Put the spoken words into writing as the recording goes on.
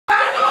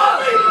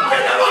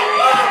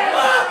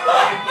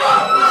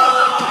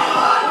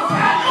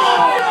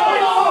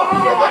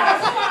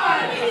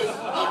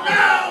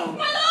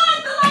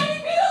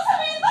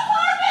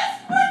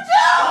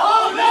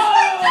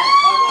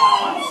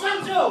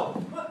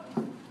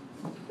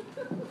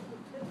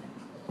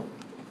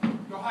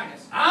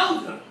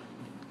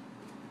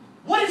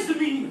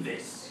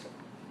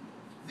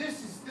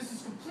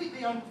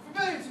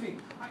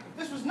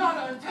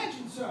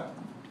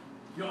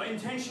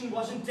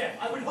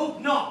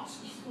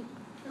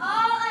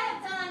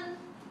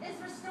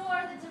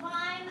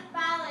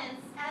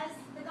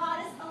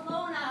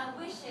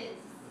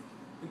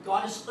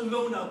goddess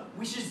Alona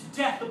wishes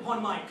death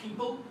upon my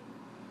people?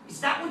 Is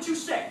that what you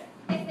say?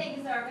 If they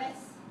deserve it.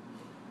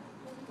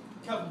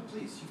 Kelvin,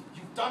 please,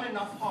 you've done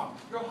enough harm.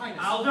 Your Highness.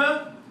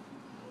 Alder,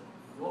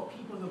 your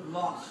people have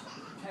lost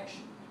the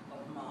protection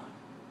of mine.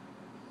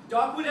 The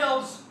Darkwood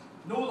Elves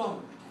no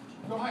longer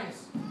protect you. Your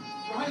Highness.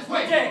 Your Highness, Good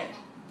wait! day.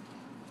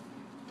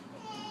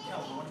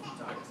 Kelvin, what have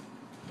you done?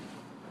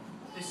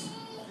 This is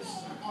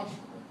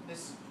unconscionable.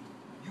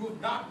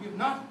 We have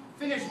not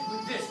finished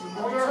with this when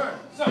we return.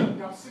 Sir,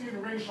 the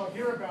obsidian ring shall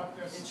hear about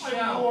this. It I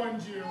shall.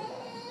 warned you.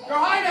 Your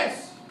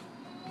Highness!